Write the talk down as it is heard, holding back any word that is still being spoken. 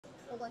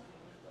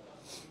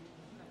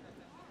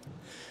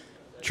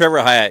Trevor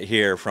Hiatt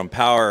here from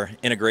Power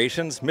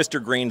Integrations,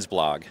 Mr. Green's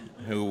blog,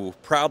 who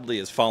proudly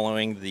is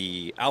following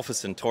the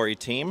aCentauri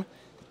team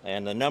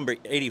and the number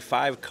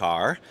 85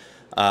 car,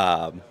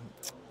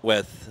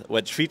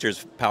 which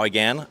features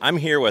PowiGAN. I'm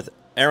here with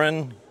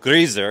Aaron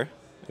Griesser,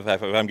 if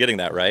I'm getting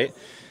that right.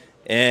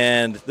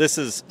 And this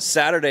is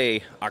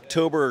Saturday,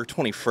 October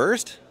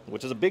 21st,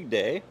 which is a big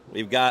day.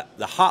 We've got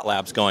the hot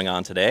laps going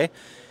on today.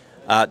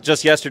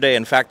 Just yesterday,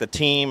 in fact, the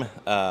team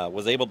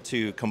was able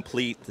to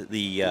complete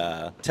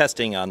the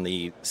testing on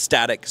the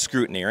static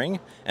scrutineering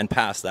and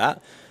pass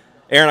that.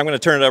 Aaron, I'm going to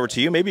turn it over to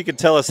you. Maybe you could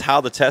tell us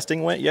how the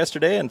testing went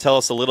yesterday and tell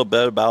us a little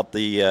bit about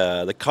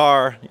the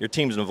car, your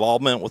team's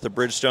involvement with the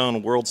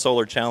Bridgestone World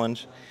Solar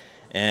Challenge,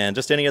 and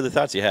just any other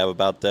thoughts you have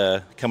about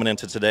coming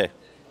into today.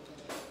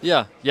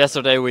 Yeah,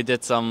 yesterday we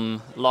did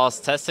some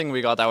last testing.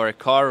 We got our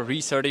car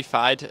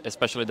recertified,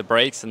 especially the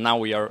brakes, and now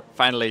we are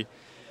finally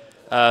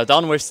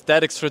done with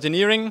static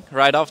scrutineering.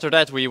 Right after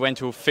that, we went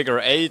to figure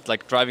 8,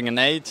 like driving an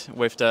 8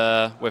 with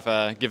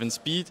a given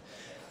speed.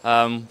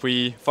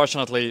 We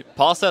fortunately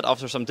passed it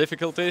after some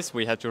difficulties.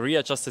 We had to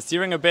readjust the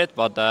steering a bit,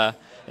 but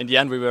in the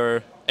end, we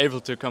were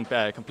able to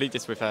complete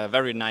this with a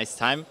very nice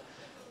time.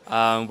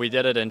 We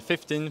did it in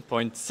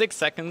 15.6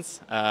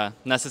 seconds.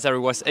 Necessary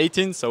was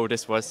 18, so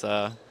this was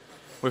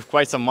with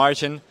quite some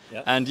margin.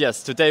 Yep. And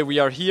yes, today we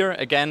are here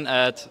again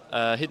at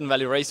Hidden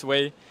Valley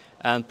Raceway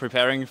and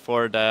preparing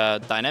for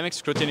the dynamic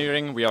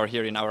scrutineering. We are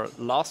here in our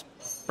last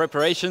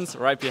preparations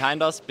right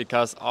behind us,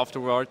 because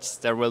afterwards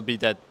there will be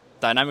the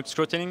dynamic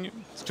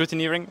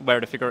scrutineering where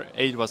the figure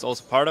 8 was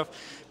also part of,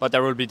 but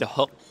there will be the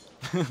hot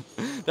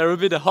there will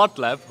be the hot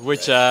lap,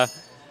 which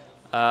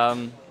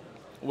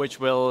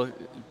will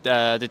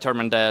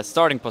determine the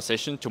starting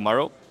position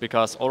tomorrow,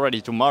 because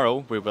already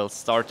tomorrow we will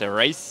start the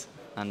race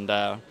and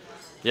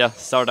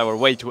start our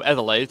way to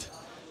Adelaide.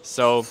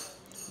 So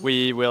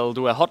we will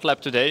do a hot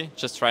lap today,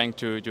 just trying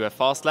to do a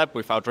fast lap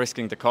without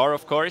risking the car,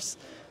 of course.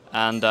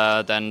 And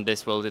then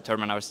this will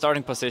determine our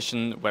starting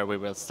position, where we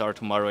will start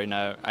tomorrow in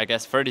a, I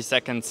guess, 30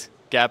 seconds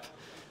gap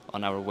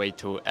on our way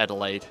to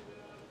Adelaide.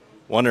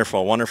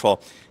 Wonderful,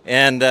 wonderful.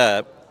 And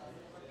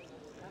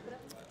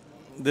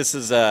this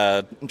is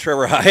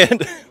Trevor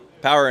Hiatt,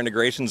 Power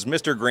Integrations,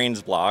 Mr.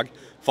 Green's blog.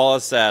 Follow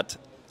us at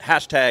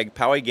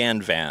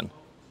 #PowiGANVan.